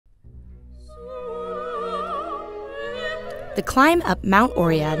The climb up Mount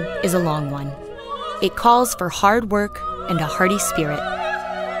Oread is a long one. It calls for hard work and a hearty spirit.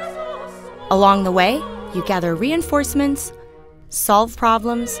 Along the way, you gather reinforcements, solve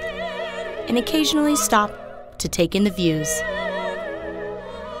problems, and occasionally stop to take in the views.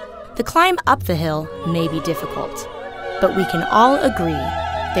 The climb up the hill may be difficult, but we can all agree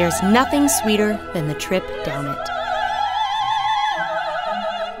there's nothing sweeter than the trip down it.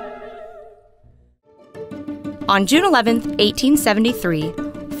 On June 11, 1873,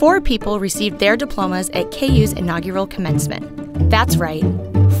 4 people received their diplomas at KU's inaugural commencement. That's right,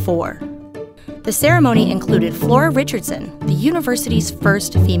 4. The ceremony included Flora Richardson, the university's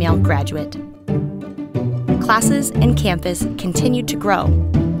first female graduate. Classes and campus continued to grow.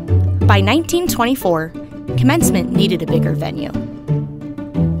 By 1924, commencement needed a bigger venue.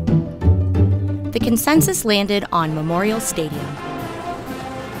 The consensus landed on Memorial Stadium.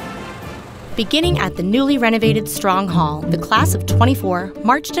 Beginning at the newly renovated Strong Hall, the class of 24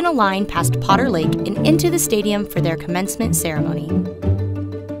 marched in a line past Potter Lake and into the stadium for their commencement ceremony.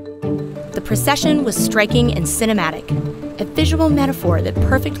 The procession was striking and cinematic, a visual metaphor that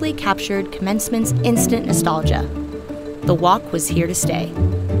perfectly captured commencement's instant nostalgia. The walk was here to stay.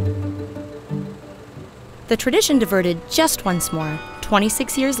 The tradition diverted just once more,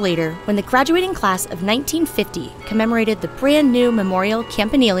 26 years later, when the graduating class of 1950 commemorated the brand new Memorial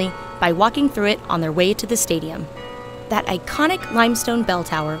Campanile by walking through it on their way to the stadium. That iconic limestone bell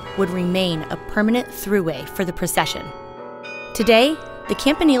tower would remain a permanent throughway for the procession. Today, the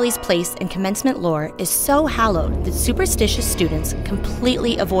Campanile's place in commencement lore is so hallowed that superstitious students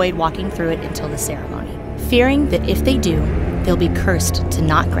completely avoid walking through it until the ceremony, fearing that if they do, they'll be cursed to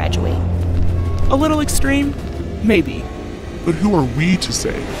not graduate. A little extreme? Maybe. But who are we to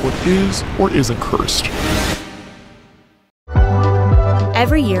say what is or isn't cursed?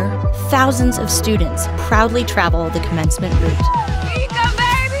 Every year, thousands of students proudly travel the commencement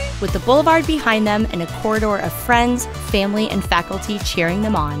route. With the boulevard behind them and a corridor of friends, family, and faculty cheering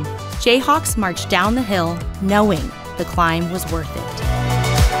them on, Jayhawks march down the hill knowing the climb was worth it.